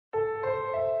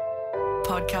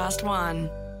Podcast One.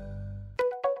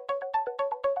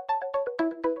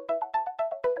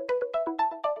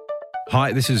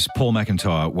 Hi, this is Paul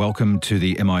McIntyre. Welcome to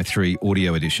the MI3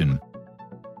 Audio Edition.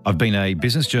 I've been a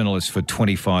business journalist for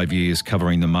 25 years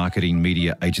covering the marketing,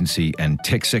 media, agency and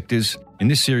tech sectors. In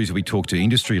this series, we talk to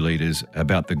industry leaders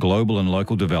about the global and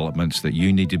local developments that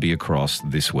you need to be across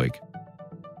this week.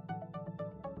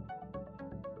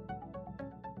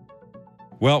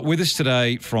 Well, with us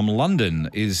today from London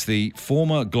is the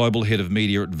former global head of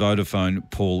media at Vodafone,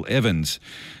 Paul Evans.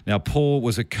 Now, Paul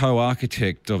was a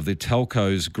co-architect of the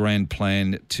telco's grand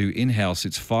plan to in-house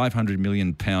its £500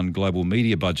 million global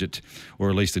media budget,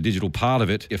 or at least a digital part of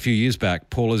it, a few years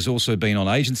back. Paul has also been on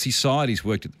agency side. He's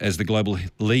worked as the global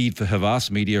lead for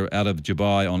Havas Media out of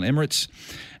Dubai on Emirates.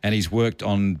 And he's worked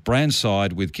on brand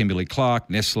side with Kimberly-Clark,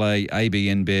 Nestle, AB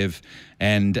InBev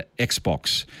and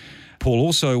Xbox. Paul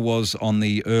also was on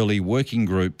the early working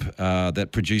group that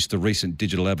produced the recent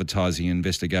digital advertising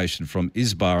investigation from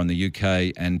ISBA in the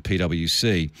UK and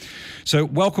PwC. So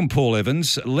welcome, Paul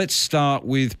Evans. Let's start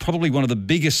with probably one of the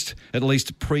biggest, at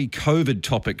least pre-COVID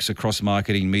topics across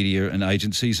marketing, media and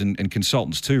agencies and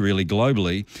consultants too, really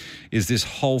globally, is this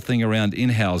whole thing around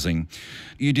in-housing.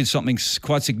 You did something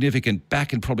quite significant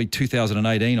back in probably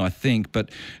 2018, I think, but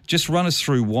just run us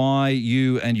through why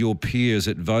you and your peers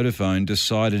at Vodafone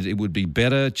decided it would be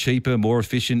better, cheaper, more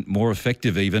efficient, more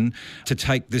effective even, to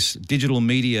take this digital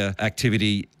media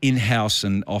activity in-house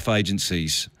and off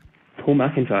agencies. Paul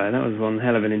McIntyre, that was one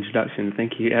hell of an introduction.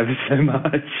 Thank you ever so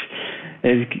much.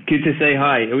 It's good to say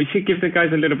hi. We should give the guys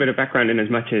a little bit of background in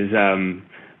as much as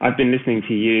I've been listening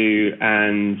to you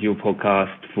and your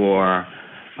podcast for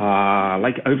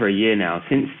over a year now,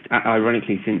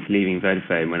 ironically since leaving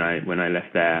Vodafone when I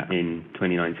left there in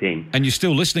 2019. And you're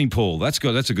still listening, Paul. That's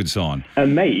good. That's a good sign.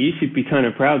 Mate, you should be kind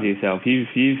of proud of yourself. You've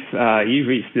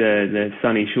reached the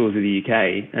sunny shores of the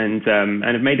UK and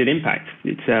have made an impact.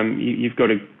 It's you've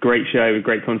got a great show with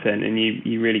great content, and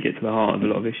you really get to the heart of a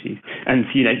lot of issues. And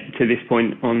to this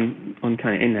point on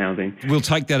kind of in-housing. We'll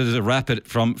take that as a wrap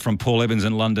from Paul Evans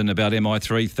in London about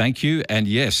MI3. Thank you. And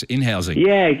yes, in-housing.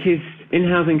 Yeah, because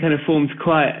in-housing kind of forms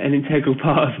quite an integral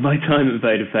part of my time at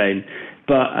Vodafone.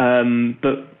 But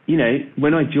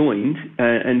when I joined,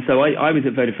 and so I was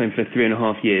at Vodafone for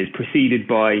 3.5 years, preceded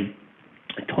by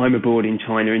time abroad in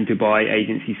China and Dubai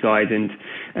agency side, and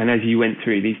as you went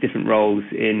through these different roles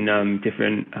in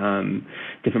different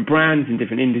brands and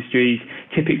different industries,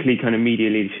 typically kind of media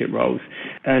leadership roles.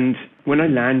 And when I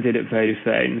landed at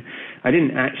Vodafone, I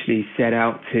didn't actually set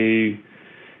out to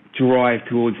drive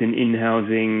towards an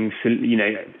in-housing,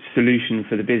 solution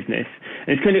for the business.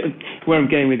 And it's kind of where I'm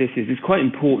going with this is it's quite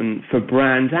important for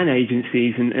brands and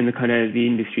agencies and the kind of the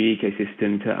industry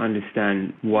ecosystem to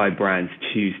understand why brands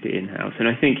choose to in-house. And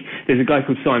I think there's a guy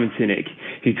called Simon Sinek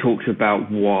who talks about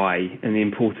why and the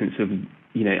importance of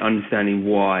understanding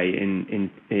why in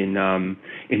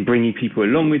bringing people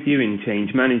along with you in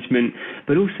change management,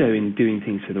 but also in doing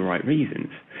things for the right reasons.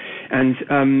 And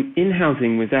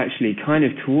in-housing was actually kind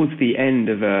of towards the end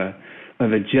of a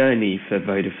journey for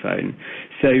Vodafone.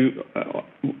 So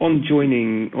on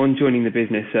joining the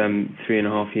business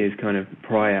 3.5 years kind of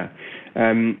prior,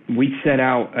 we set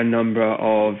out a number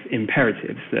of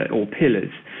imperatives or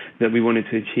pillars that we wanted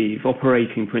to achieve,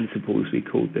 operating principles we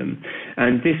called them.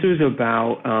 And this was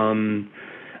about,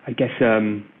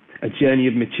 a journey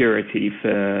of maturity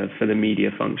for the media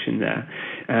function there.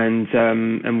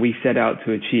 And we set out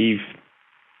to achieve,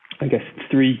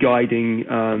 3 guiding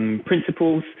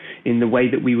principles in the way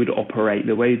that we would operate,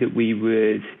 the way that we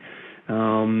would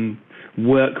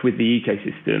work with the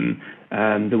ecosystem,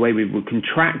 the way we would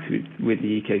contract with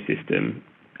the ecosystem,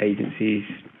 agencies,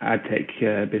 ad tech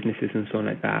businesses and so on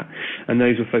like that. And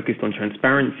those were focused on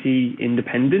transparency,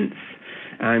 independence,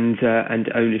 and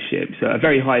ownership. So at a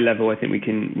very high level, I think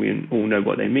we all know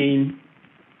what they mean.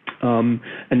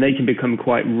 And they can become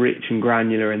quite rich and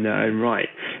granular in their own right.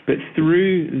 But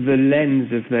through the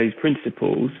lens of those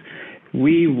principles,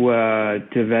 we were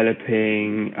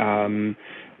developing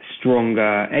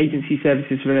stronger agency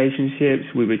services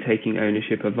relationships. We were taking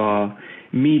ownership of our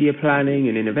media planning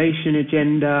and innovation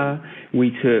agenda.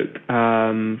 We took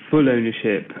full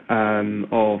ownership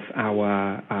of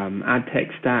our ad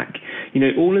tech stack.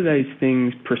 All of those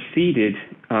things preceded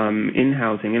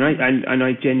in-housing, and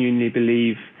I genuinely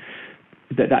believe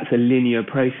that that's a linear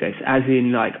process. As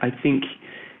in, I think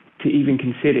to even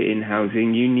consider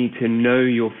in-housing, you need to know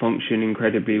your function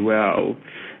incredibly well,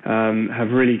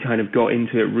 have really kind of got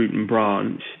into it root and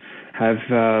branch, have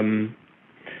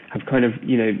kind of,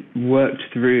 worked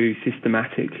through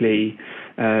systematically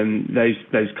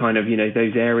those kind of,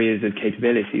 those areas of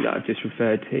capability that I've just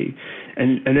referred to,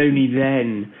 and only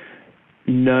then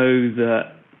know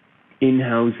that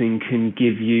in-housing can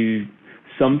give you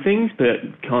some things but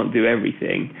can't do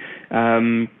everything.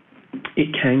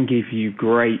 It can give you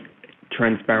great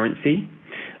transparency.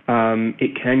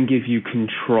 It can give you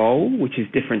control, which is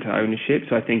different to ownership.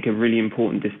 So I think a really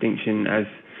important distinction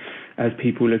as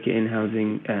people look at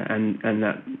in-housing and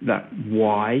that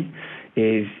why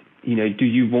is, do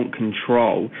you want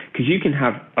control? Because you can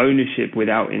have ownership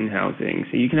without in-housing.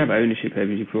 So you can have ownership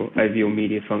over your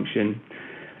media function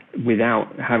without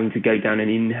having to go down an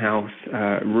in-house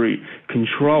route.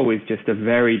 Control is just a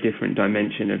very different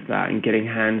dimension of that, and getting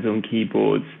hands on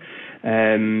keyboards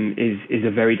is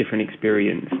a very different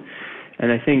experience.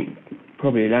 And I think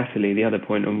probably lastly, the other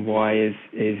point on why is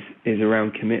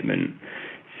around commitment.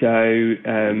 So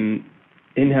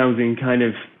in-housing kind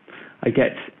of, I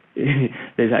get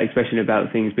there's that expression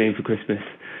about things being for Christmas,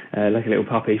 like a little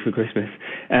puppy for Christmas.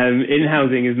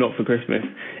 In-housing is not for Christmas.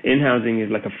 In-housing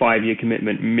is like a 5-year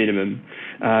commitment minimum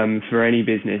for any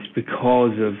business,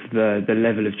 because of the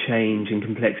level of change and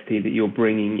complexity that you're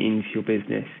bringing into your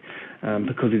business,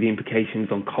 because of the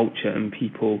implications on culture and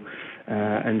people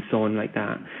and so on like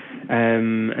that.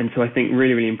 And so I think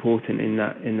really, really important in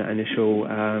that initial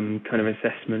kind of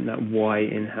assessment, that why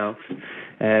in-house,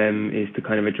 is to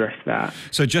kind of address that.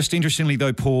 So just interestingly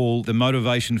though, Paul, the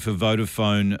motivation for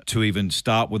Vodafone to even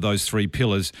start with those 3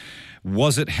 pillars,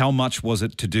 how much was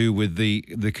it to do with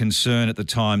the concern at the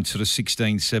time, sort of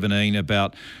 16, 17,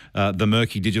 about the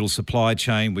murky digital supply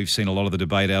chain? We've seen a lot of the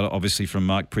debate out, obviously, from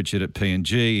Mark Pritchard at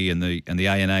P&G and the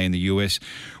ANA in the US.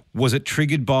 Was it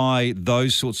triggered by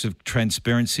those sorts of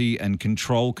transparency and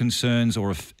control concerns,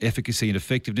 or efficacy and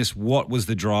effectiveness? What was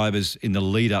the drivers in the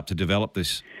lead up to develop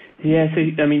this? Yeah, so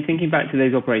I mean, thinking back to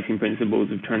those operating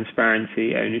principles of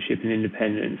transparency, ownership, and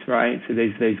independence, right? So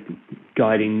those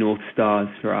guiding north stars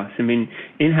for us. I mean,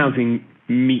 in-housing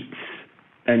meets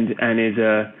and is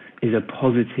a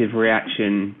positive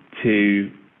reaction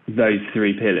to those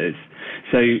 3 pillars.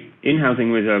 So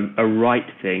in-housing was a right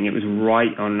thing. It was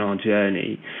right on our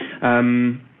journey.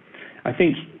 I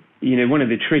think, one of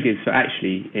the triggers for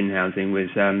actually in-housing was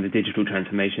the digital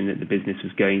transformation that the business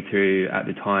was going through at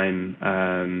the time,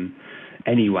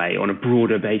 anyway, on a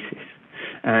broader basis.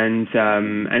 And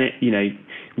it,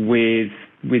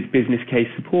 with business case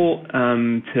support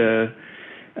to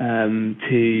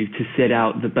set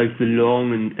out both the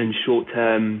long and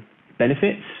short-term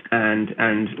benefits and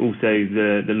also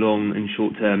the long and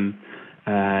short-term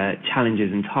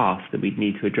challenges and tasks that we'd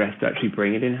need to address to actually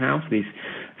bring it in-house, these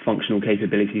functional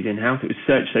capabilities in-house. It was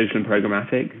search, social, and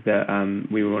programmatic that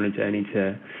we were on a journey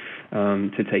to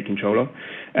take control of.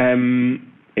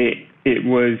 It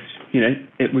was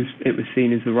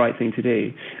seen as the right thing to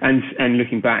do. And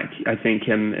looking back, I think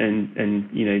and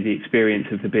the experience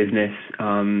of the business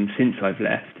since I've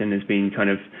left and has been kind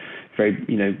of very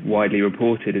widely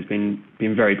reported has been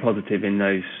very positive in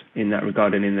that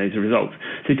regard and in those results.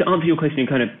 So to answer your question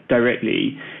kind of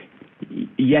directly,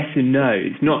 yes and no.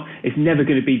 It's never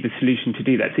going to be the solution to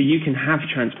do that. So you can have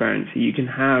transparency, you can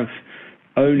have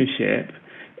ownership,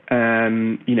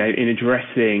 in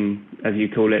addressing, as you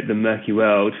call it, the murky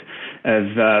world of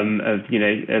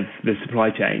the supply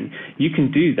chain. You can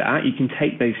do that. You can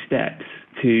take those steps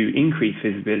to increase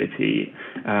visibility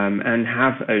and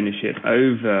have ownership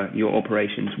over your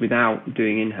operations without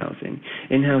doing in-housing.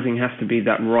 In-housing has to be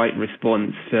that right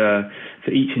response for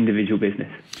each individual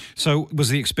business. So was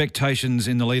the expectations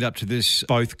in the lead up to this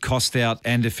both cost out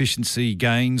and efficiency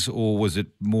gains, or was it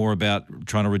more about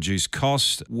trying to reduce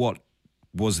cost? What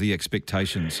was the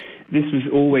expectations? This was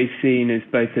always seen as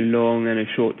both a long and a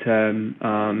short-term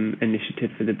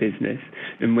initiative for the business.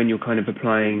 And when you're kind of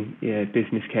applying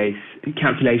business case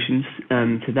calculations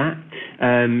to that,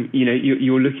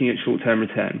 you're looking at short-term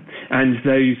return. And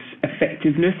those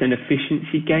effectiveness and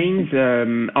efficiency gains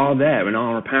are there and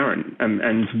are apparent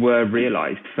and were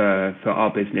realised for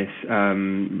our business,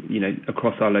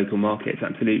 across our local markets,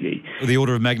 absolutely. The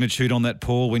order of magnitude on that,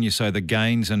 Paul, when you say the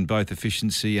gains and both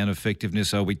efficiency and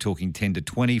effectiveness, are we talking 10 to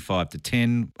 20, 5 to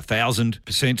 10,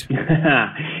 1,000%?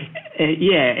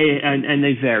 And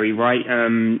they vary, right?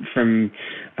 From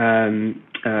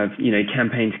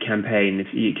campaign to campaign,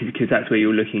 because that's where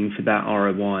you're looking for that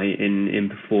ROI in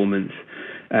performance,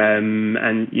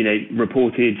 and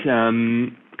reported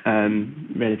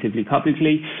relatively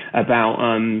publicly about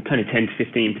kind of 10 to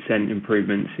 15%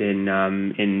 improvements in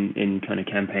kind of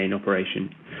campaign operation.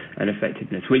 and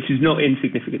effectiveness, which is not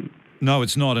insignificant. No,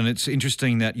 it's not. And it's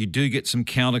interesting that you do get some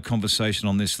counter conversation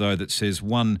on this, though, that says,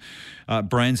 one,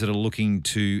 brands that are looking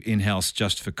to in-house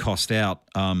just for cost out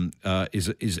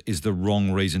is the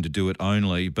wrong reason to do it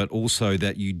only, but also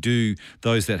that you do,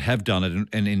 those that have done it,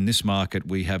 and in this market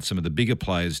we have some of the bigger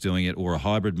players doing it or a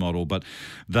hybrid model, but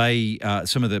they,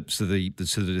 some of the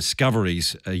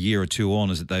discoveries a year or two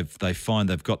on is that they find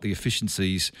they've got the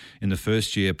efficiencies in the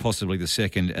first year, possibly the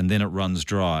second, and then it runs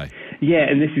dry. Yeah,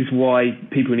 and this is why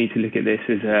people need to look at this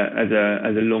as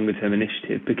a longer term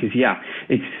initiative, because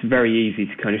it's very easy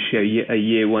to kind of show a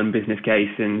year one business case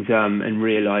and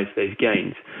realise those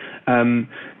gains.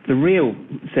 So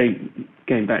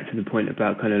going back to the point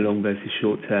about kind of long versus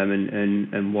short term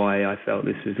and why I felt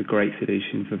this was a great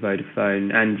solution for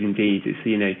Vodafone, and indeed it's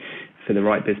for the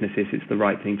right businesses it's the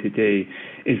right thing to do,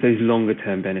 is those longer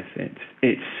term benefits.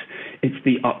 It's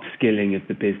the upskilling of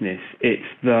the business. It's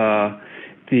the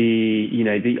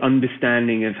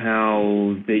understanding of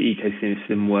how the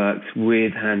ecosystem works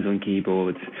with hands-on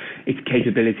keyboards. It's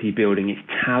capability building. It's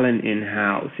talent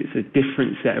in-house. It's a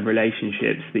different set of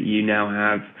relationships that you now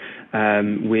have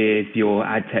with your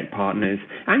ad tech partners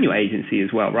and your agency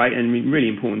as well, right? And really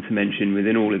important to mention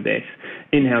within all of this,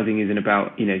 in-housing isn't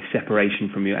about separation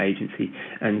from your agency.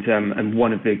 And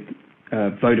one of the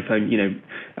Vodafone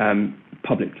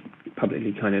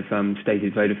publicly kind of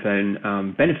stated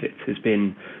Vodafone benefits has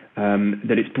been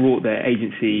that it's brought their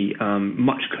agency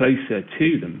much closer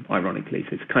to them, ironically.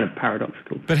 So it's kind of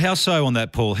paradoxical. But how so on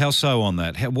that, Paul? How so on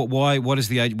that? Why does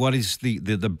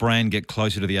the brand get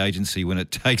closer to the agency when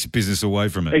it takes business away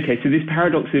from it? Okay, so this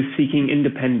paradox of seeking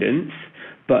independence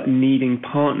but needing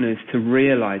partners to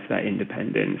realise that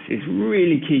independence is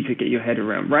really key to get your head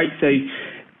around, right? So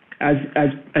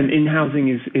and in-housing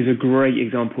is a great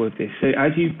example of this. So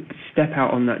as you step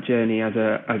out on that journey as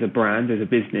a brand, as a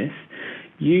business,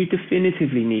 you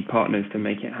definitively need partners to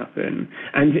make it happen.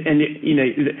 And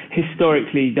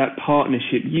historically, that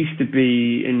partnership used to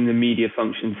be in the media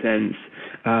function sense,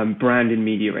 brand and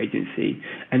media agency.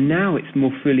 And now it's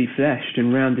more fully fleshed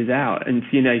and rounded out. And,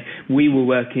 we were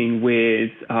working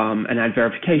with an ad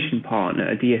verification partner,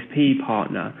 a DSP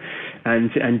partner,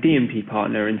 and DMP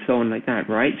partner, and so on like that,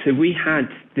 right? So we had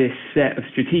this set of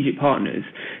strategic partners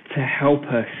to help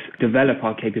us develop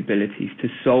our capabilities, to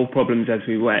solve problems as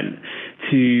we went,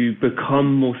 to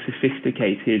become more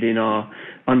sophisticated in our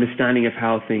understanding of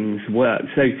how things work.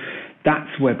 So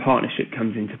that's where partnership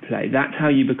comes into play. That's how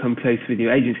you become close with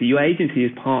your agency. Your agency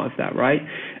is part of that, right?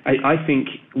 I think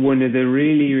one of the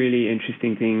really, really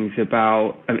interesting things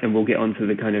about, and we'll get onto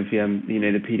the kind of, the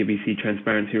PwC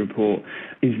transparency report,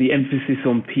 is the emphasis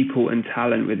on people and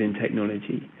talent within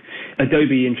technology.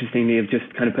 Adobe, interestingly, have just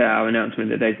kind of put out an announcement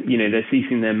that they're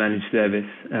ceasing their managed service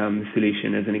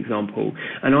solution as an example.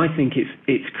 And I think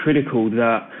it's critical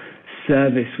that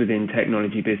service within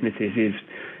technology businesses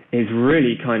is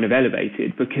really kind of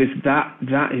elevated, because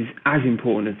that is as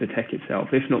important as the tech itself,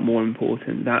 if not more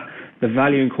important. That the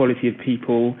value and quality of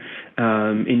people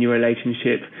in your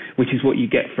relationship, which is what you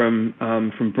get from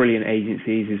brilliant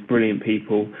agencies, is brilliant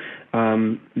people.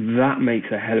 That makes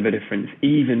a hell of a difference,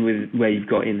 even with where you've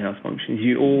got in-house functions.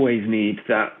 You always need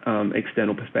that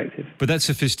external perspective. But that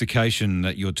sophistication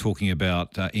that you're talking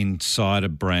about inside a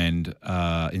brand,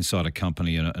 inside a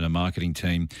company and a marketing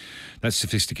team, that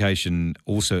sophistication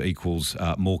also equals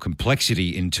more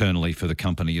complexity internally for the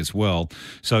company as well.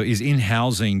 So is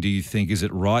in-housing, do you think, is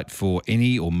it right for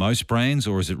any or most brands,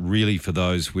 or is it really for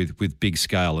those with big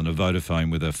scale, and a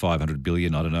Vodafone with a 500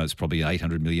 billion, I don't know, it's probably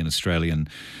 800 million Australian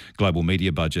global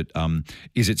media budget?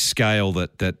 Is it scale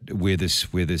that where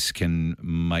this can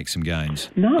make some gains?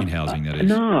 No, in-housing, that is.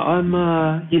 No,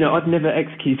 I've never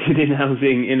executed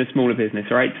in-housing in a smaller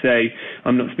business, right? So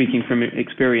I'm not speaking from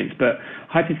experience, but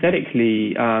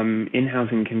hypothetically,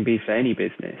 in-housing can be for any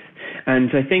business. And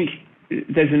I think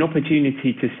there's an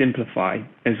opportunity to simplify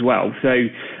as well. So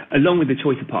along with the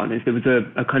choice of partners, there was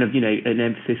a kind of, an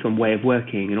emphasis on way of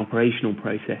working and operational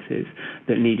processes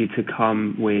that needed to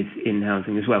come with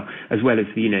in-housing as well as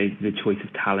the choice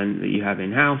of talent that you have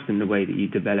in-house and the way that you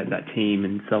develop that team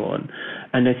and so on.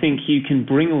 And I think you can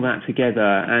bring all that together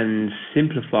and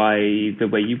simplify the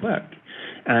way you work.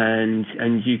 And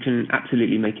you can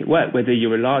absolutely make it work, whether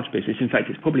you're a large business. In fact,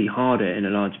 it's probably harder in a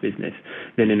large business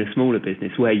than in a smaller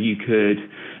business, where you could,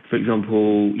 for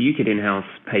example, in-house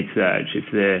paid search. It's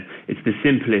the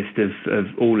simplest of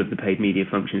all of the paid media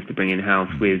functions to bring in-house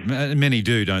with. Many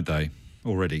do, don't they,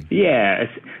 already? Yeah, a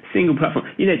single platform.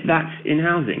 That's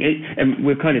in-housing. And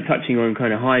we're kind of touching on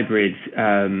kind of hybrids,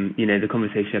 the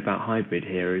conversation about hybrid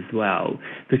here as well,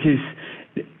 because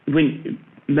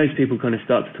most people kind of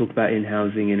start to talk about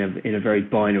in-housing in a very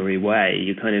binary way.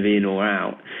 You're kind of in or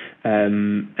out,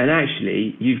 and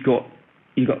actually you've got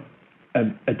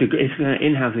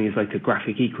in-housing is like a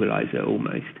graphic equalizer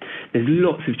almost. There's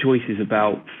lots of choices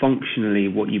about functionally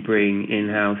what you bring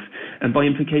in-house, and by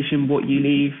implication what you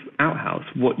leave out-house,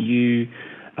 what you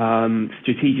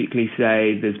strategically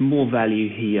say there's more value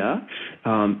here,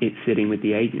 it's sitting with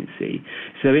the agency.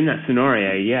 So in that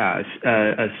scenario,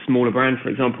 a smaller brand, for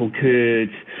example, could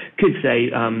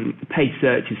say paid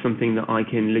search is something that I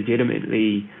can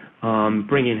legitimately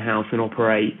bring in-house and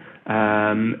operate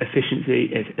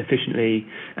efficiently,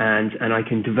 and I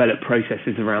can develop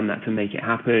processes around that to make it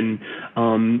happen,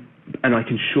 and I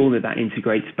can ensure that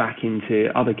integrates back into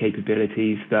other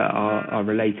capabilities that are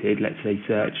related, let's say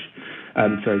social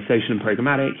and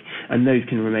programmatic, and those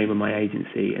can remain with my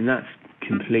agency, and that's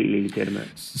completely legitimate.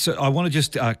 So I want to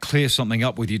just clear something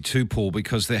up with you too, Paul,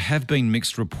 because there have been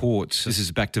mixed reports. This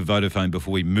is back to Vodafone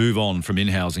before we move on from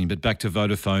in-housing, but back to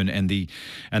Vodafone and the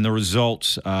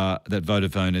results that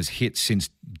Vodafone has hit since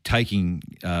taking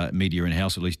media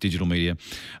in-house, at least digital media.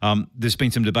 There's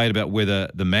been some debate about whether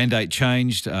the mandate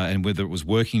changed and whether it was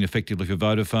working effectively for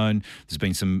Vodafone. There's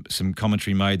been some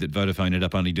commentary made that Vodafone ended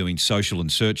up only doing social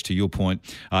and search, to your point,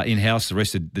 in-house. The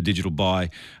rest of the digital buy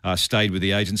stayed with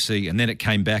the agency, and then it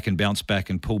came back and bounced back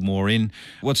and pulled more in.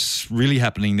 What's really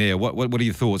happening there? What are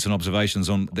your thoughts and observations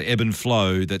on the ebb and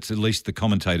flow that at least the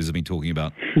commentators have been talking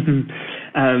about?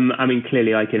 I mean,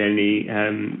 clearly I can only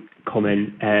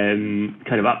comment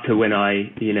kind of up to when I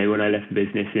left the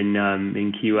business in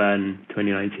Q1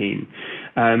 2019.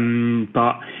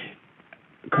 But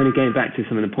kind of going back to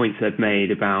some of the points I've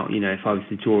made about, if I was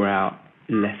to draw out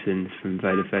lessons from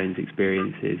Vodafone's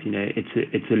experiences,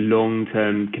 it's a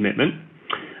long-term commitment.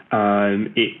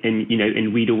 And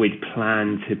we'd always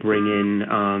planned to bring in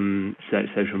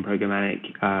social and programmatic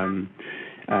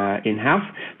in-house,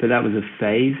 but that was a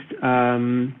phased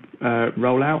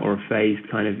rollout or a phased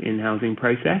kind of in-housing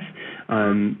process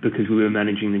because we were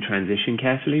managing the transition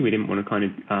carefully. We didn't want to kind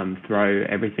of throw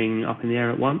everything up in the air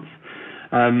at once.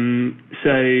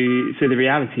 So the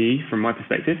reality, from my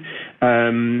perspective,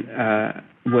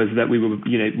 was that we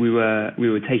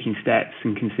were taking steps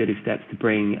and considered steps to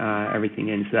bring everything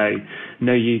in. So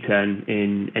no U-turn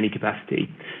in any capacity.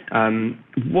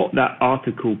 What that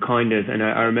article kind of, and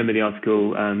I remember the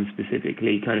article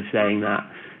specifically kind of saying that,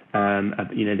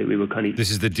 that we were kind of...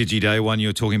 This is the DigiDay one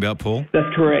you're talking about, Paul?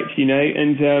 That's correct, and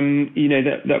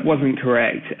that wasn't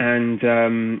correct, and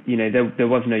there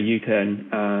was no U-turn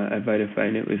at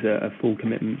Vodafone. It was a full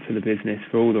commitment for the business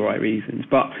for all the right reasons.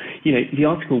 But the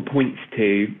article points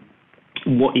to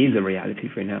what is a reality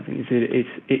for in-housing.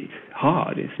 It's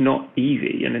hard. It's not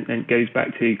easy, and it goes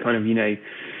back to kind of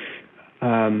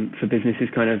for businesses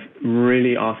kind of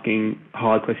really asking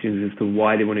hard questions as to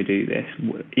why they want to do this,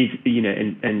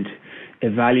 and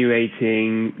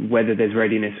evaluating whether there's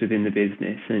readiness within the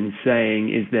business, and saying,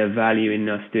 is there value in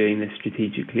us doing this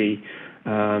strategically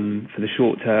for the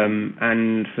short term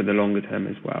and for the longer term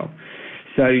as well.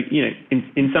 So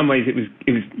in some ways it was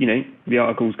the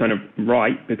article's kind of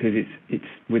right because it's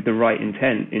with the right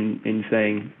intent in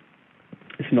saying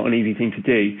it's not an easy thing to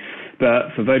do.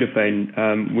 But for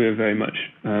Vodafone, we were very much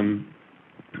on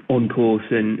course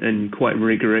and quite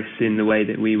rigorous in the way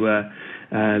that we were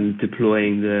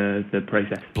deploying the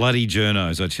process. Bloody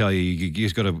journos, I tell you, you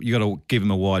got to give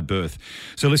them a wide berth.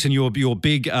 So listen, your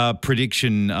big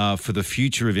prediction for the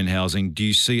future of in-housing, do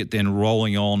you see it then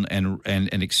rolling on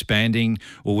and expanding,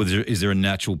 or is there a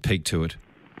natural peak to it?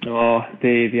 Oh,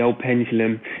 the old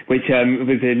pendulum, which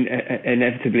was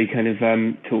inevitably kind of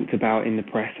talked about in the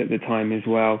press at the time as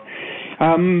well.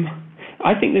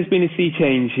 I think there's been a sea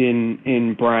change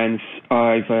in brands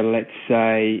over, let's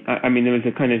say, I mean, there was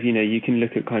a kind of, you can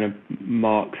look at kind of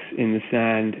marks in the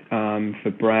sand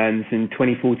for brands. In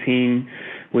 2014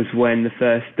 was when the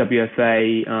first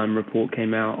WFA report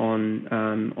came out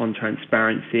on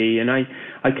transparency, and I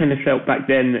kind of felt back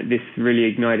then that this really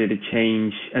ignited a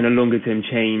change and a longer-term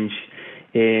change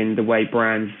in the way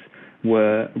brands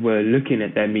were looking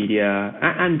at their media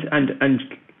and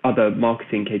other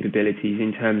marketing capabilities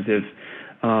in terms of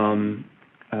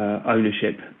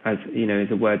ownership, as is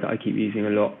a word that I keep using a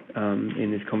lot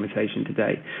in this conversation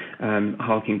today,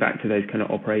 harking back to those kind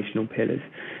of operational pillars.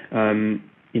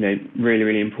 Really,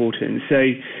 really important.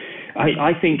 So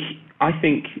I think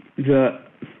that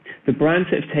the brands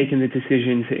that have taken the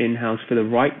decision to in-house for the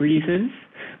right reasons,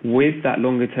 with that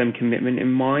longer-term commitment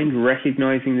in mind,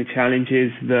 recognizing the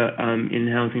challenges that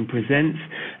in-housing presents,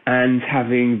 and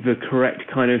having the correct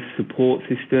kind of support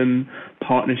system,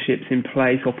 partnerships in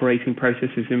place, operating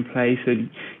processes in place,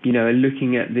 and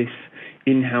looking at this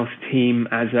in-house team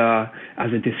as a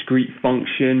discrete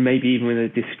function, maybe even with a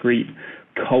discrete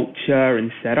culture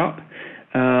and setup.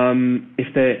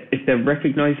 If they're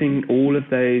recognizing all of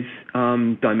those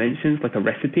dimensions like a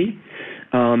recipe,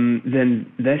 then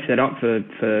they're set up for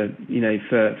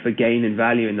gain and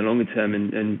value in the longer term.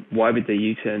 And why would they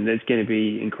U-turn? There's going to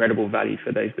be incredible value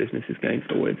for those businesses going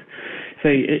forward. So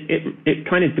it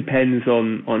kind of depends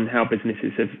on how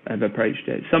businesses have approached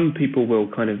it. Some people will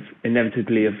kind of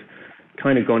inevitably have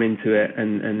kind of gone into it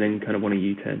and then kind of want to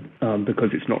U-turn because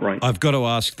it's not right. I've got to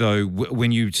ask though,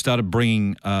 when you started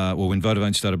bringing, when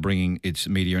Vodafone started bringing its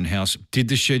media in-house, did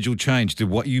the schedule change? Did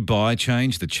what you buy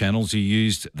change? The channels you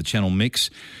used, the channel mix?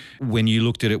 When you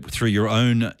looked at it through your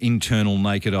own internal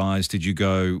naked eyes, did you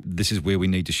go, this is where we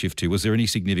need to shift to? Was there any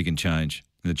significant change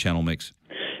in the channel mix?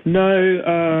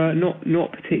 No,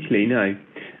 not particularly, no.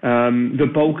 The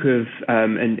bulk of,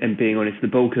 and being honest, the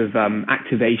bulk of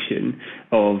activation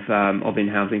of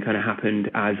in-housing kind of happened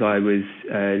as I was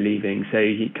leaving. So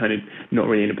he kind of not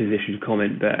really in a position to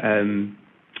comment,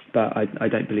 but I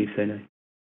don't believe so, no.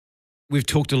 We've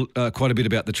talked quite a bit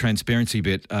about the transparency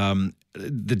bit.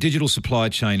 The digital supply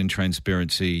chain and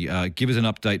transparency. Give us an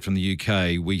update from the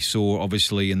UK. We saw,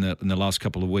 obviously, in the last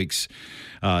couple of weeks,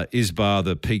 ISBA,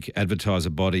 the peak advertiser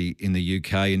body in the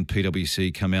UK, and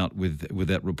PwC come out with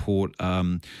that report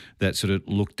that sort of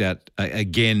looked at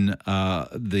again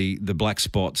the black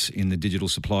spots in the digital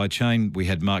supply chain. We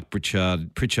had Mark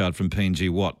Pritchard from P&G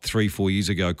Watt 3-4 years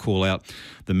ago call out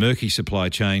the murky supply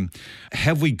chain.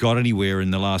 Have we got anywhere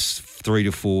in the last 3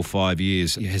 to 4, 5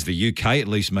 years? Has the UK at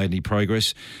least made any progress?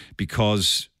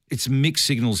 Because it's mixed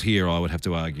signals here, I would have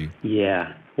to argue.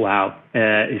 Yeah. Wow.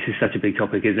 This is such a big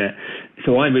topic, isn't it?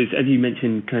 So I was, as you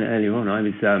mentioned kind of earlier on, I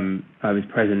was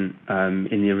present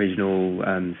in the original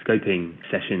scoping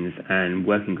sessions and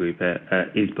working group at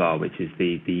ISBA, which is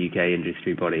the UK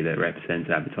industry body that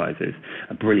represents advertisers,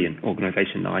 a brilliant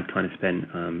organisation that I'd kind of spent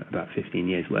about 15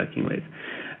 years working with.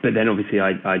 But then obviously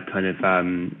I kind of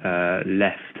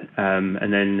left,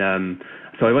 and then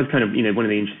so I was kind of, one of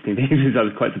the interesting things is I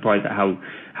was quite surprised at how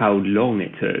long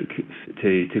it took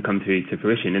to come to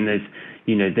fruition. And there's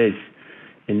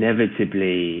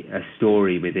inevitably a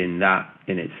story within that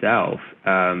in itself,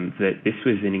 that this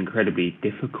was an incredibly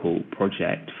difficult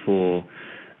project for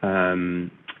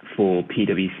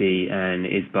PwC and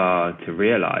ISBA to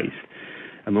realise.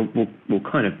 And we'll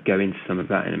kind of go into some of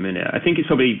that in a minute. I think it's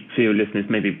probably, for your listeners,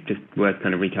 maybe just worth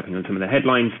kind of recapping on some of the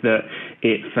headlines, that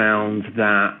it found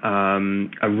that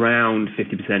around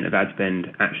 50% of ad spend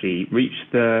actually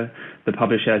reached the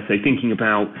publisher. So thinking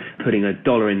about putting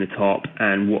 $1 in the top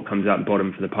and what comes out the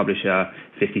bottom for the publisher,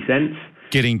 50 cents.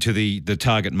 Getting to the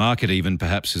target market even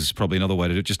perhaps is probably another way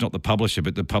to do it, just not the publisher,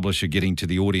 but the publisher getting to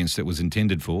the audience that was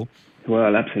intended for.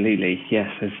 Well, absolutely, yes.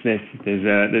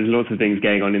 There's lots of things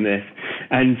going on in this,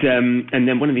 and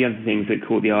then one of the other things that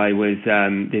caught the eye was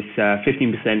this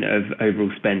 15% of overall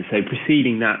spend. So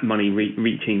preceding that money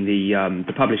reaching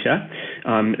the publisher,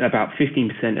 about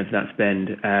 15% of that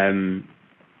spend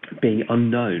being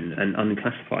unknown and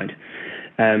unclassified.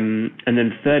 And then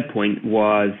the third point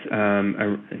was,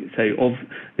 so of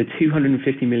the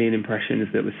 250 million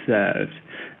impressions that were served,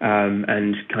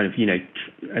 and kind of,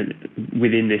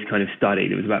 within this kind of study,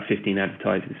 there was about 15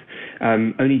 advertisers,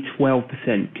 only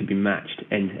 12% could be matched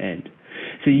end to end.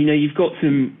 So, you've got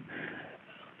some,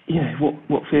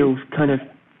 what feels kind of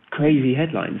crazy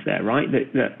headlines there, right?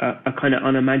 That are kind of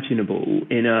unimaginable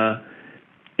in a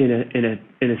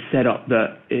setup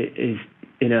that is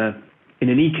in an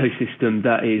ecosystem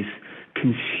that is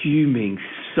consuming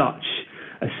such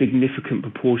a significant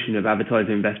proportion of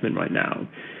advertiser investment right now.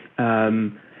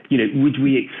 Would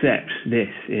we accept this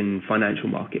in financial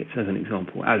markets as an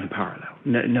example, as a parallel?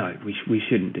 No, we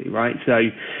shouldn't do, right? So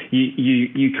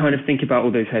you kind of think about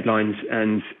all those headlines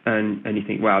and you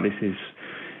think, wow, this is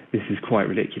quite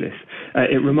ridiculous.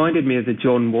 It reminded me of the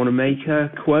John Wanamaker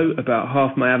quote about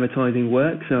half my advertising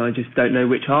works, and I just don't know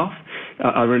which half.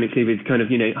 Ironically, it's kind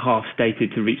of, half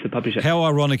stated to reach the publisher. How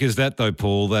ironic is that, though,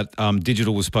 Paul, that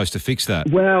digital was supposed to fix that?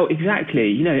 Well,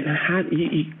 exactly.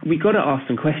 We got to ask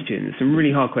some questions, some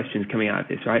really hard questions coming out of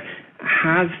this, right?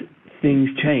 Has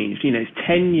things changed? It's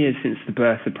 10 years since the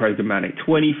birth of programmatic,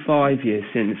 25 years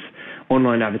since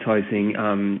online advertising,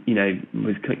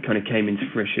 was kind of came into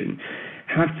fruition.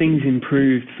 Have things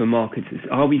improved for marketers?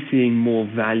 Are we seeing more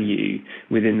value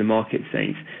within the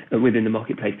marketplace?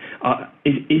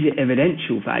 Is it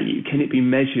evidential value? Can it be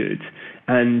measured?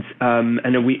 And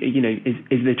are we,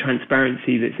 is the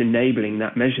transparency that's enabling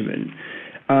that measurement?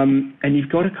 And you've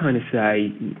got to kind of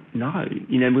say, no,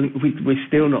 we're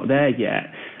still not there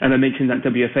yet. And I mentioned that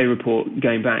WFA report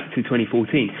going back to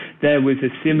 2014. There was a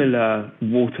similar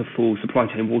supply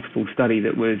chain waterfall study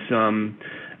that was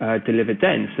delivered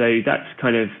then. So that's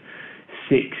kind of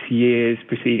 6 years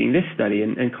preceding this study,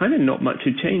 and kind of not much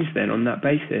had changed then on that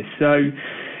basis. So,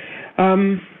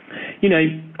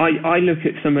 I look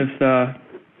at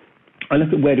I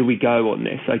look at where do we go on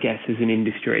this, I guess, as an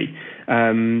industry.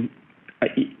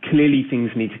 Clearly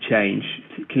things need to change.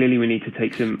 Clearly we need to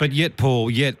take some... But yet, Paul,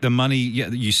 the money,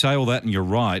 you say all that and you're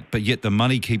right, but yet the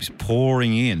money keeps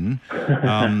pouring in.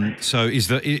 So is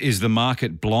the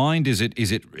market blind? Is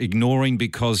it ignoring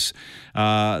because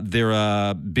there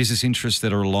are business interests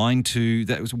that are aligned to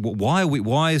that?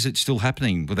 Why is it still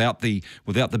happening without the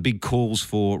big calls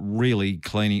for really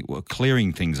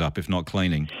clearing things up, if not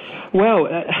cleaning? Well,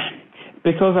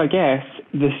 because I guess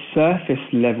the surface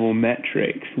level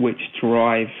metrics which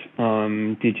drive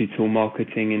digital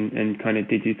marketing and kind of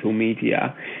digital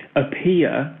media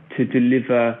appear to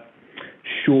deliver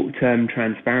short-term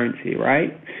transparency,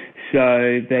 right?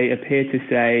 So they appear to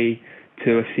say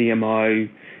to a CMO,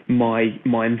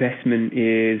 my investment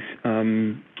is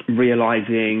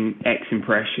realizing X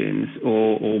impressions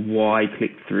or Y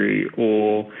click-through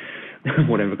or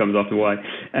whatever comes after Y,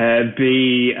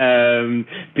 B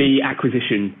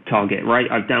acquisition target, right?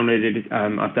 I've downloaded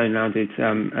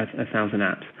 1,000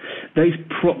 apps. Those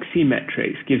proxy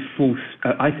metrics give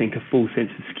I think, a false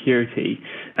sense of security.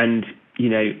 And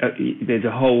there's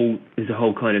a whole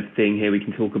kind of thing here we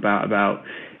can talk about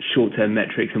short-term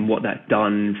metrics and what that's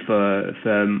done for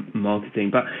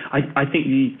marketing. But I think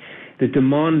the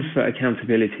demand for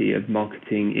accountability of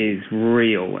marketing is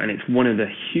real, and it's one of the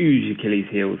huge Achilles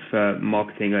heels for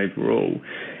marketing overall.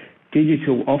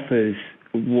 Digital offers,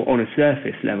 on a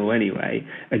surface level anyway,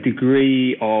 a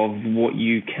degree of what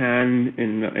you can,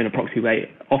 in a proxy way,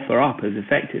 offer up as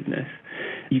effectiveness.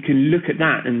 You can look at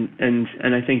that, and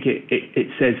I think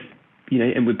it says,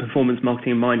 and with performance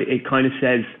marketing in mind, it kind of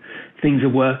says things are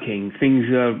working, things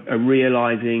are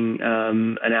realizing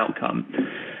an outcome.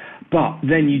 But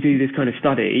then you do this kind of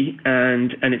study,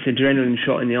 and it's adrenaline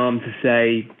shot in the arm to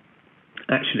say,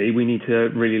 actually, we need to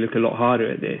really look a lot harder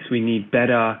at this. We need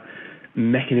better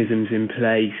mechanisms in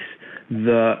place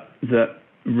that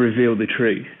reveal the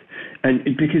truth. And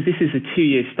because this is a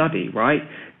 2-year study, right,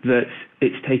 that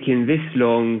it's taken this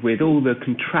long with all the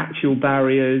contractual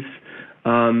barriers,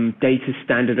 data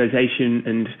standardization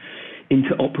and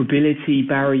interoperability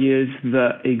barriers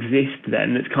that exist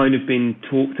then, that's kind of been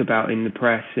talked about in the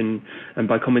press and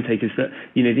by commentators, that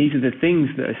these are the things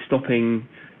that are stopping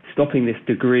this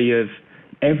degree of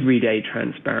everyday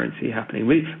transparency happening.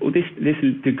 This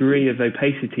degree of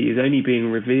opacity is only being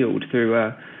revealed through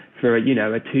a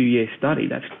 2-year study.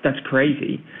 That's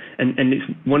crazy, and it's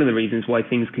one of the reasons why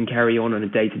things can carry on a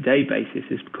day-to-day basis,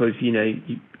 is because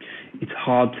it's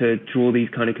hard to draw these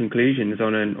kind of conclusions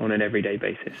on an everyday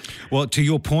basis. Well, to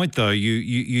your point, though,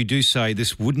 you do say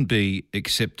this wouldn't be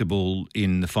acceptable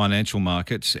in the financial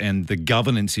markets, and the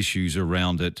governance issues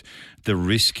around it, the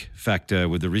risk factor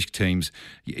with the risk teams,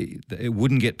 it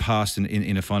wouldn't get passed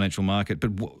in a financial market.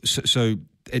 But so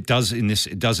it does in this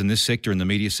sector, in the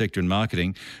media sector and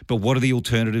marketing. But what are the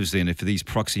alternatives then? If these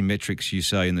proxy metrics, you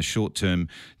say, in the short term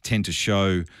tend to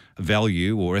show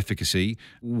value or efficacy,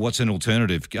 what's an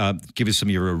alternative? Give us some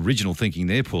of your original thinking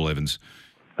there, Paul Evans.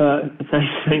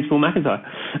 Thanks, Paul McIntyre.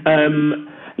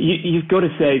 You've got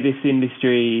to say this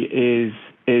industry is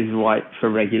ripe for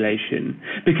regulation,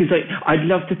 because I'd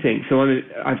love to think, so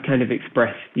I've kind of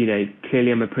expressed,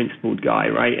 clearly I'm a principled guy,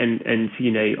 right? And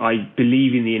I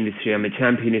believe in the industry. I'm a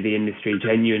champion of the industry.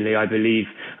 Genuinely, I believe.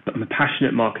 I'm a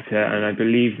passionate marketer, and I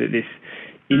believe that this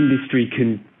industry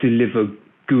can deliver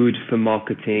good for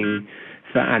marketing,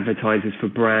 for advertisers, for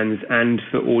brands, and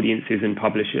for audiences and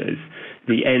publishers.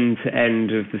 The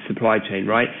end-to-end of the supply chain,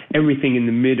 right? Everything in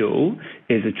the middle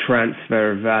is a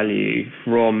transfer of value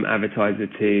from advertiser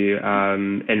to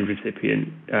end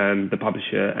recipient, the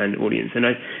publisher and audience. And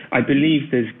I believe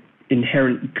there's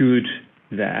inherent good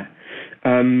there.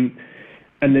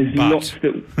 And there's lots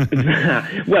that...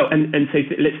 Well, and so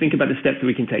let's think about the steps that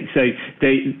we can take. So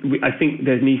I think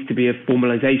there needs to be a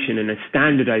formalization and a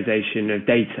standardization of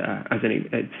data,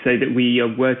 so that we are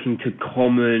working to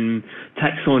common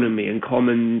taxonomy and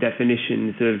common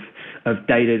definitions of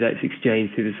data that's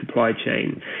exchanged through the supply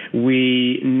chain.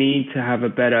 We need to have a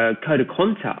better code of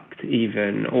conduct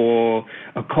even, or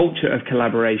a culture of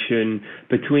collaboration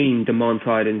between demand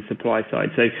side and supply side.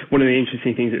 So one of the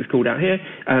interesting things that was called out here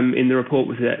in the report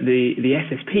was that the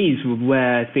SSPs were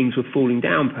where things were falling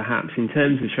down, perhaps, in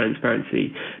terms of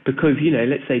transparency, because,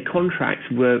 let's say contracts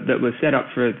that were set up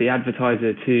for the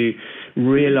advertiser to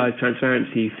realize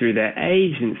transparency through their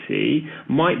agency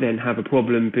might then have a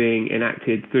problem being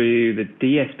enacted through the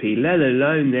DSP, let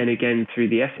alone then again through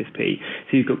the SSP.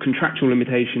 So you've got contractual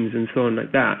limitations and so on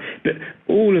like that. But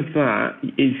all of that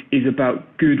is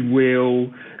about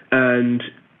goodwill and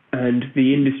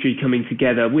the industry coming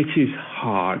together, which is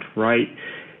hard, right?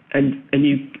 And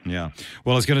you... Yeah.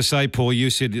 Well, I was going to say, Paul, you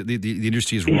said the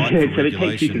industry is ripe for so regulation.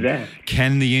 it takes you to there.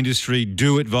 Can the industry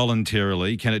do it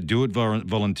voluntarily? Can it do it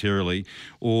voluntarily?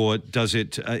 Or is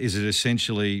it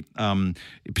essentially,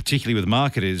 particularly with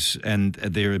marketers and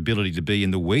their ability to be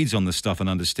in the weeds on this stuff and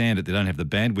understand it, they don't have the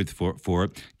bandwidth for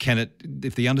it. Can it,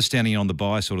 if the understanding on the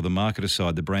buyer side or the marketer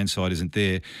side, the brand side isn't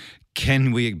there,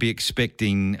 can we be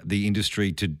expecting the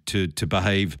industry to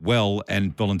behave well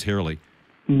and voluntarily?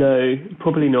 No,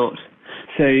 probably not.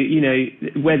 So,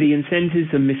 where the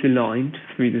incentives are misaligned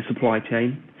through the supply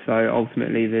chain, so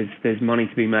ultimately there's money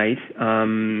to be made,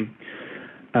 and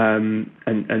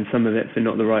some of it for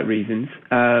not the right reasons.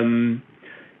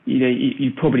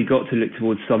 You've probably got to look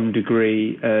towards some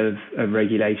degree of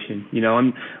regulation.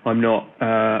 I'm not,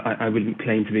 I wouldn't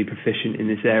claim to be proficient in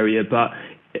this area, but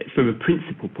from a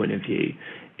principle point of view,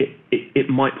 it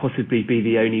might possibly be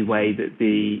the only way that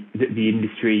the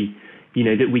industry,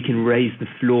 that we can raise the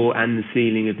floor and the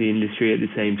ceiling of the industry at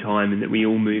the same time, and that we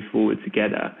all move forward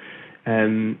together.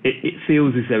 It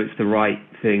feels as though it's the right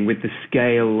thing with the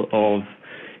scale of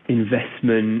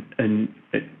investment and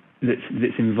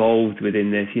that's involved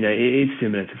within this. It is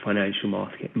similar to financial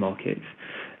markets.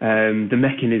 The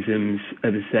mechanisms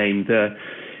are the same.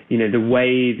 The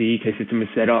way the ecosystem was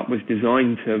set up was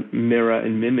designed to mirror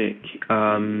and mimic,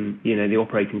 the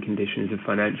operating conditions of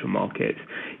financial markets.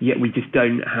 Yet we just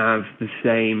don't have the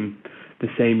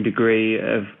same degree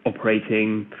of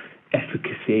operating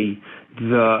efficacy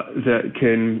that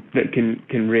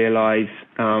can realise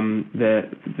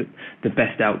the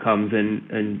best outcomes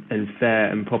and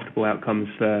fair and profitable outcomes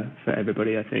for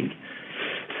everybody, I think.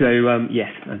 So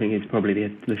yes, I think it's probably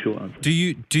the short answer. Do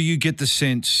you get the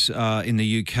sense in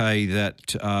the UK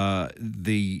that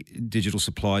the digital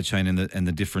supply chain and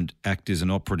the different actors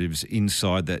and operatives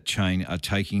inside that chain are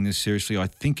taking this seriously? I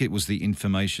think it was the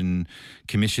Information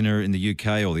Commissioner in the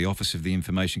UK, or the Office of the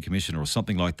Information Commissioner, or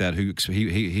something like that. He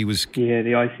was the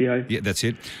ICO. Yeah, that's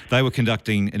it. They were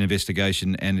conducting an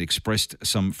investigation and expressed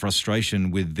some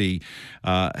frustration with the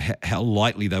how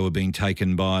lightly they were being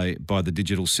taken by the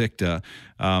digital sector.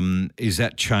 Is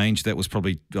that changed? That was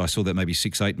probably, I saw that maybe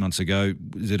 6-8 months ago.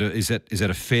 Is that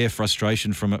a fair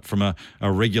frustration from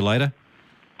a regulator?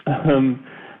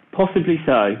 Possibly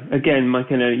so. Again, my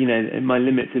my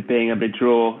limits of being able to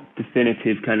draw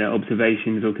definitive kind of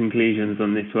observations or conclusions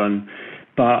on this one,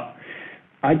 but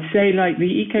I'd say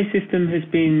the ecosystem has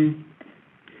been.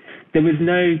 There was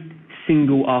no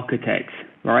single architect.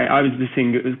 Right, I was the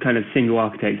single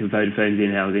architect of Vodafone's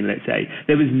in-housing, let's say.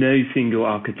 There was no single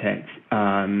architect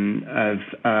of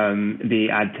the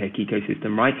ad tech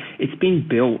ecosystem, right? It's been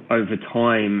built over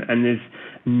time, and there's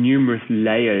numerous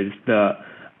layers that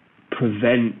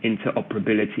prevent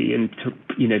interoperability and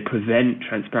prevent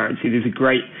transparency. There's a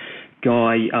great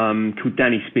guy called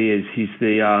Danny Spears. He's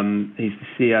the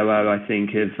COO, I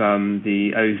think, of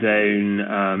the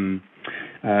Ozone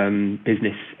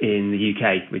business in the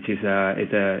UK, which is a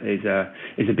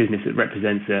business that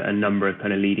represents a number of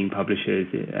kind of leading publishers,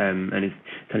 and is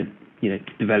kind of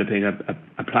developing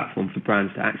a platform for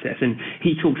brands to access. And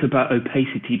he talks about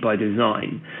opacity by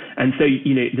design, and so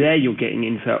there you're getting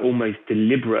into almost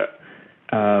deliberate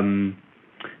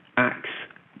acts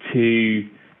to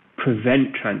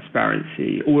prevent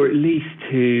transparency, or at least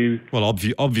to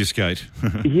obfuscate.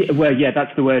 yeah,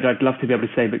 that's the word I'd love to be able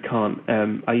to say but can't.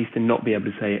 I used to not be able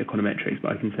to say econometrics,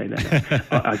 but I can say that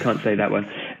now. I can't say that one.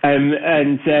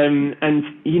 And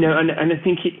I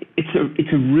think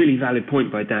it's a really valid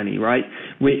point by Danny, right?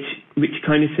 Which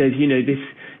kind of says this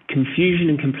confusion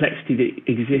and complexity that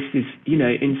exists is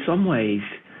in some ways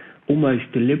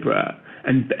almost deliberate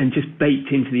and just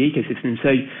baked into the ecosystem.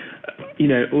 So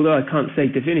although I can't say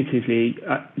definitively,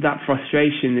 that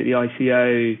frustration that the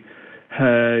ICO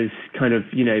has kind of,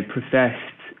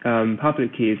 professed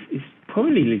publicly is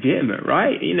probably legitimate,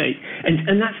 right?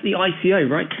 And that's the ICO,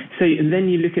 right? So, and then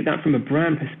you look at that from a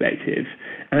brand perspective,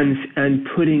 and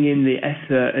putting in the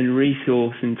effort and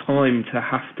resource and time to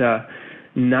have to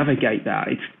navigate that.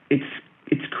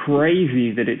 It's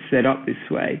crazy that it's set up this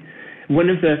way. One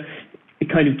of the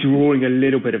kind of drawing a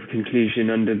little bit of a conclusion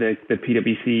under the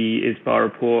PwC ISBA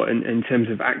report and in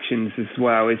terms of actions as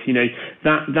well is,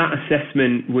 that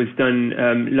assessment was done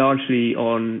largely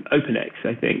on OpenX,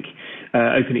 I think,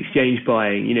 open exchange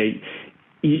buying.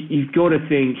 You've got to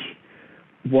think,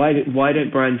 why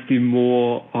don't brands do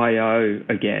more IO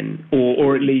again,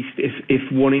 or at least if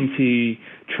wanting to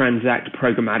transact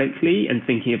programmatically and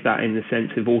thinking of that in the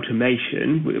sense of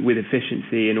automation with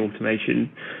efficiency and automation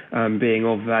being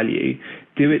of value,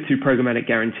 do it through programmatic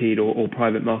guaranteed or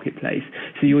private marketplace.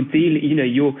 So you're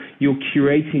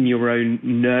curating your own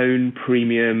known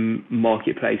premium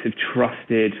marketplace of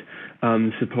trusted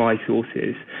supply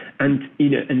sources, and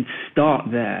start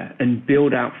there and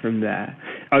build out from there.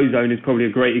 Ozone is probably a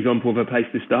great example of a place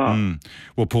to start.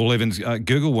 Well, Paul Evans,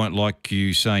 Google won't like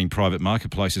you saying private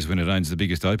marketplaces when it owns the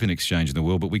biggest open exchange in the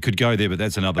world, but we could go there, but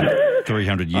that's another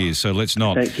 300 years, so let's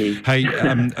not. Thank you. Hey,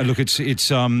 look, it's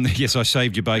yes, I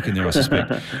saved your bacon there, I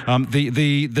suspect.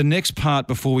 The next part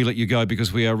before we let you go,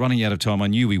 because we are running out of time, I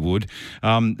knew we would,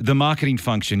 the marketing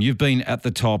function. You've been at the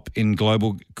top in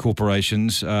global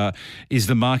corporations. Is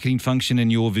the marketing function,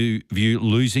 in your view,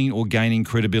 losing or gaining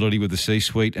credibility with the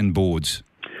C-suite and boards?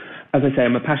 As I say,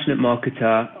 I'm a passionate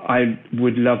marketer. I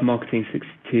would love marketing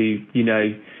to,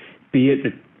 be at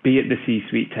the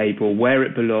C-suite table where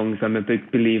it belongs. I'm a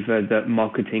big believer that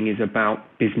marketing is about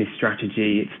business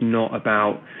strategy. It's not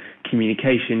about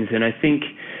communications. And I think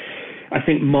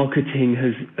marketing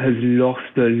has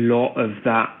lost a lot of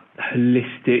that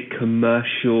holistic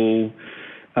commercial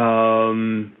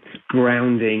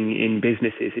grounding in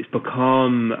businesses. It's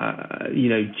become,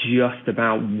 just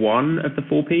about one of the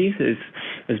 4 Ps,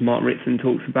 as Mark Ritson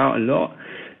talks about a lot.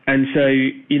 And so,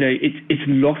 it's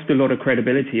lost a lot of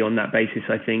credibility on that basis,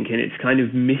 I think, and it's kind of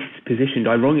mispositioned.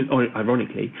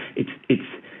 Ironically,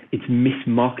 it's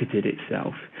mismarketed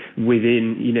itself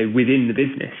within the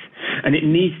business. And it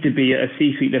needs to be at a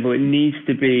C-suite level. It needs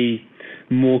to be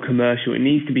more commercial. It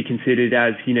needs to be considered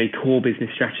as, core business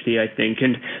strategy, I think.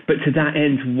 But to that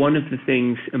end, one of the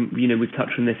things, we've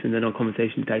touched on this in our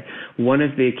conversation today, one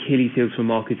of the Achilles heels for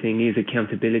marketing is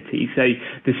accountability. So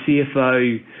the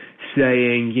CFO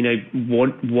saying,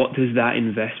 what does that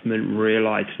investment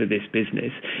realize for this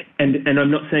business? And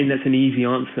I'm not saying that's an easy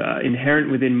answer. Inherent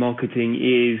within marketing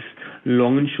is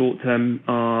long and short-term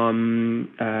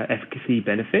efficacy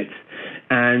benefits,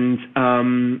 and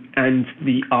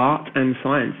the art and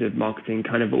science of marketing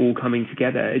kind of all coming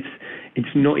together.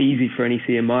 It's not easy for any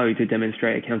CMO to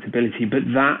demonstrate accountability, but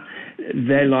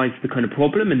there lies the kind of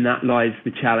problem, and that lies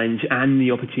the challenge and the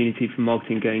opportunity for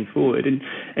marketing going forward. And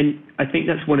I think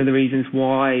that's one of the reasons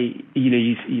why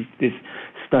there's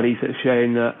studies that have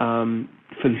shown that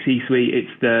for the C-suite,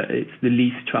 it's the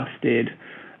least trusted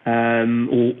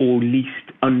or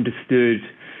least understood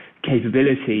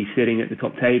capability sitting at the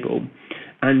top table.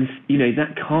 And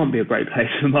that can't be a great place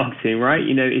for marketing, right?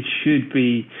 It should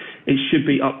be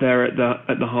up there at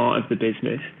the heart of the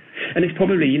business. And it's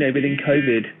probably within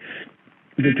COVID,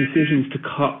 the decisions to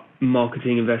cut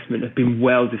marketing investment have been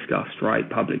well discussed, right,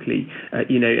 publicly.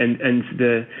 And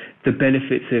the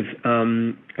benefits of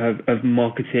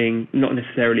marketing, not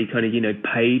necessarily kind of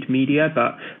paid media,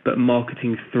 but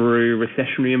marketing through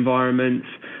recessionary environments,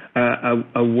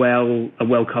 are well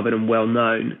covered and well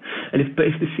known. And if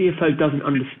the CFO doesn't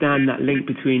understand that link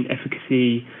between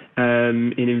efficacy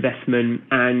in investment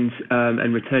and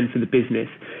return for the business,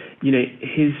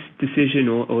 his decision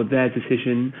or their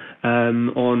decision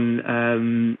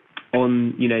on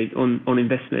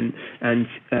investment and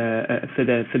for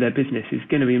their business is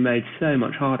going to be made so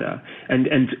much harder,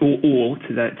 or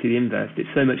to the inverse, it's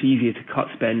so much easier to cut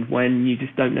spend when you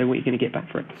just don't know what you're going to get back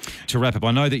for it. To wrap up,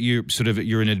 I know that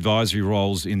you're in advisory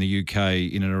roles in the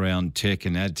UK in and around tech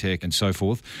and ad tech and so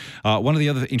forth. One of the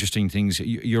other interesting things,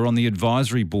 you're on the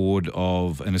advisory board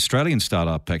of an Australian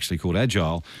startup actually called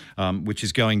Agile, which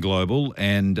is going global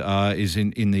and is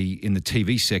in the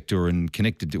TV sector and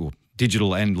connected to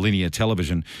digital and linear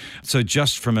television. So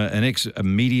just from a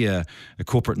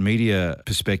corporate media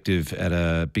perspective at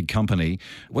a big company,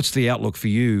 what's the outlook for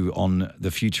you on the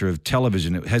future of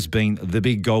television? It has been the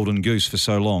big golden goose for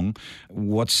so long.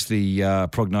 What's the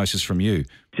prognosis from you?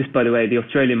 Just by the way, the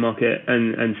Australian market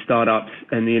and startups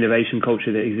and the innovation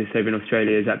culture that exists over in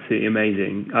Australia is absolutely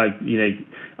amazing. I've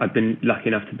been lucky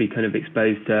enough to be kind of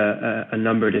exposed to a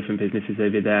number of different businesses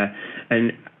over there,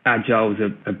 and Agile is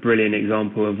a brilliant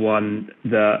example of one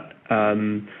that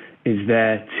is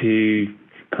there to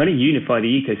kind of unify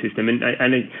the ecosystem. And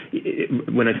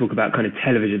when I talk about kind of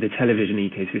television, the television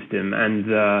ecosystem and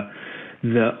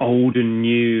the old and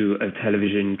new of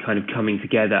television kind of coming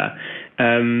together.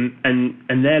 And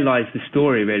there lies the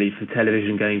story really for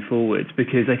television going forwards,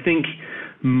 because I think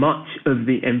much of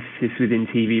the emphasis within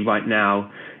TV right now,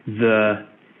 the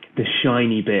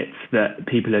shiny bits that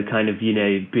people are kind of,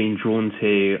 being drawn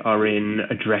to are in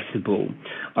addressable,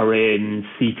 are in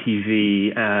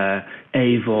CTV,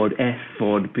 AVOD,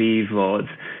 SVOD, BVOD,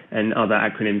 and other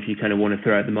acronyms you kind of want to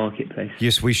throw at the marketplace.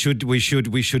 Yes, we should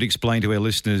explain to our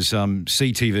listeners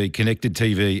CTV, connected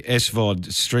TV,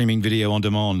 SVOD, streaming video on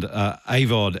demand,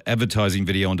 AVOD, advertising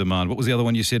video on demand. What was the other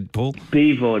one you said, Paul?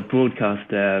 BVOD, broadcast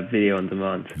video on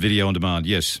demand. Video on demand,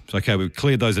 yes. Okay, we've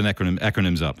cleared those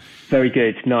acronyms up. Very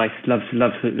good, nice. Love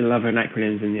an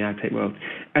acronyms in the ad tech world,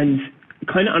 and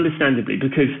kind of understandably,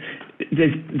 because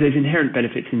there's inherent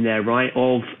benefits in there, right,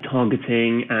 of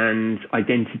targeting and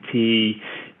identity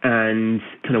and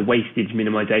kind of wastage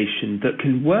minimization that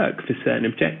can work for certain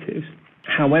objectives.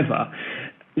 However,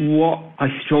 what I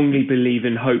strongly believe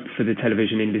and hope for the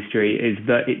television industry is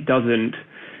that it doesn't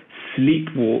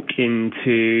sleepwalk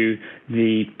into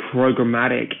the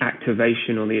programmatic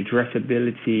activation or the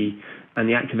addressability and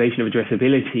the activation of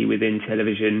addressability within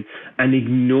television and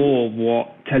ignore what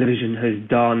television has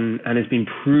done and has been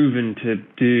proven to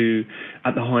do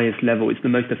at the highest level. It's the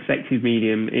most effective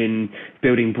medium in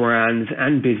building brands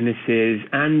and businesses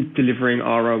and delivering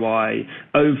ROI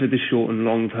over the short and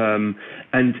long term.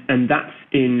 And that's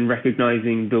in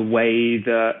recognizing the way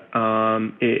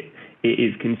that it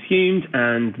is consumed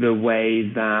and the way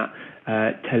that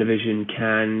television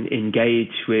can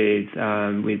engage with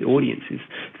audiences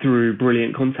through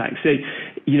brilliant contact. So,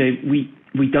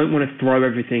 we don't want to throw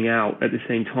everything out at the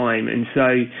same time. And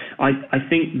so I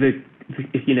think that,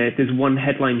 if there's one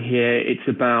headline here, it's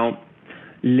about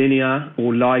linear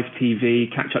or live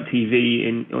TV, catch-up TV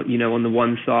on the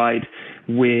one side,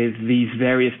 with these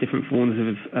various different forms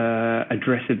of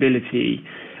addressability.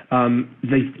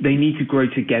 They need to grow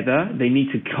together. They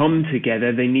need to come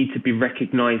together. They need to be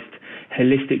recognized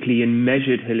holistically and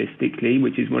measured holistically,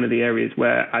 which is one of the areas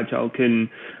where Agile can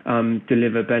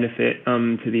deliver benefit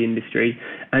to the industry.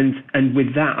 And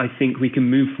with that, I think we can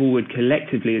move forward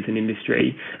collectively as an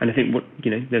industry. And I think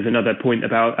there's another point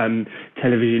about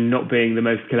television not being the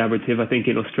most collaborative. I think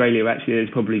in Australia, actually,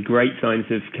 there's probably great signs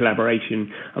of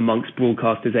collaboration amongst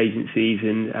broadcasters, agencies,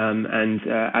 and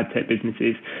ad tech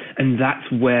businesses. And that's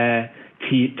where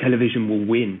television will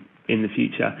win in the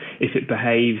future, if it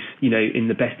behaves, in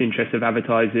the best interest of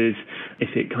advertisers, if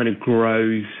it kind of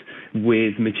grows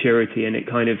with maturity and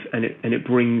it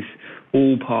brings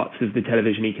all parts of the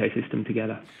television ecosystem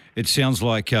together. It sounds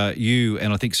like you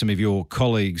and I think some of your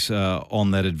colleagues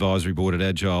on that advisory board at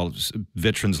Agile,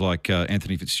 veterans like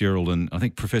Anthony Fitzgerald and I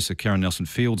think Professor Karen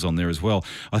Nelson-Fields on there as well.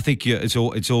 I think it's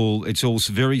all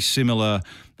very similar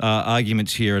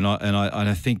arguments here, and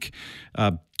I think.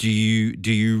 Do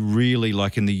you really,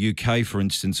 like in the UK, for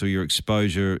instance, or your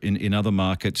exposure in other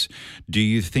markets, do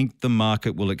you think the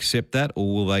market will accept that,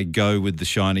 or will they go with the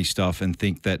shiny stuff and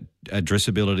think that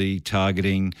addressability,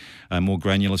 targeting, more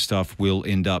granular stuff will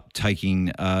end up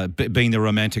taking being the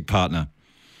romantic partner?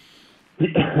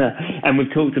 And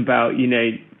we've talked about,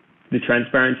 the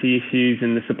transparency issues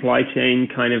and the supply chain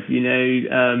kind of,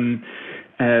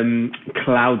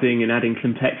 clouding and adding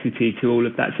complexity to all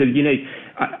of that. So,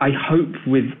 I hope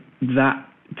with that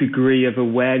degree of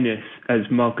awareness as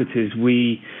marketers,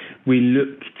 we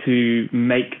look to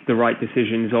make the right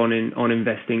decisions on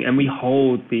investing, and we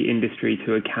hold the industry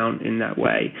to account in that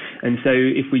way. And so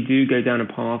if we do go down a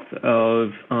path of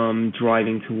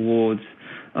driving towards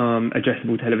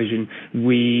addressable television,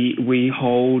 we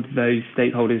hold those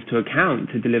stakeholders to account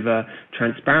to deliver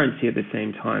transparency at the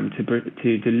same time,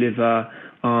 to deliver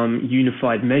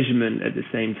unified measurement at the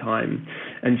same time.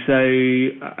 And so,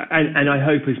 and I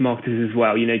hope as marketers as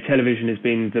well, television has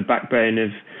been the backbone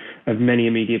of many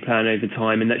a media plan over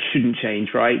time, and that shouldn't change,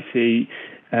 right? So,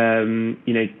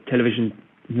 television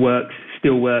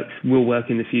still works, will work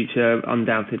in the future,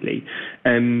 undoubtedly.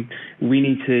 We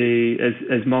need to,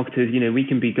 as marketers, we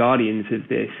can be guardians of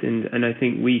this, and I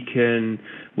think we can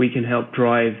help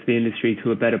drive the industry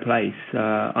to a better place,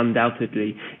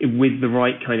 undoubtedly, with the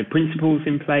right kind of principles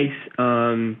in place,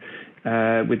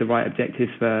 with the right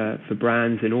objectives for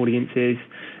brands and audiences,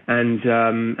 and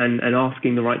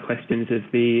asking the right questions of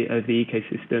the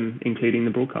ecosystem, including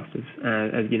the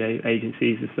broadcasters,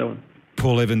 agencies and so on.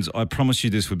 Paul Evans, I promised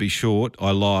you this would be short. I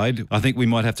lied. I think we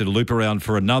might have to loop around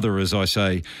for another, as I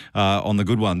say, on the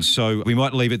good ones. So we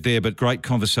might leave it there, but great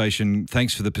conversation.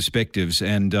 Thanks for the perspectives.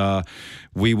 And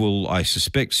we will, I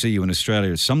suspect, see you in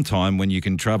Australia sometime when you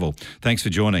can travel. Thanks for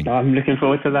joining. I'm looking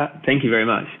forward to that. Thank you very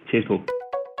much. Cheers, Paul.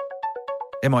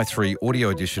 MI3 Audio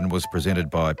Edition was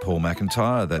presented by Paul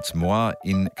McIntyre, that's moi,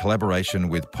 in collaboration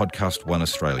with Podcast One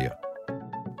Australia.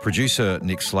 Producer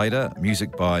Nick Slater,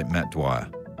 music by Matt Dwyer.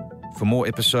 For more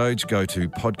episodes, go to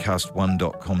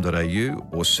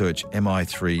podcastone.com.au or search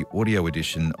MI3 Audio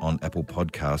Edition on Apple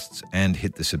Podcasts and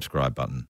hit the subscribe button.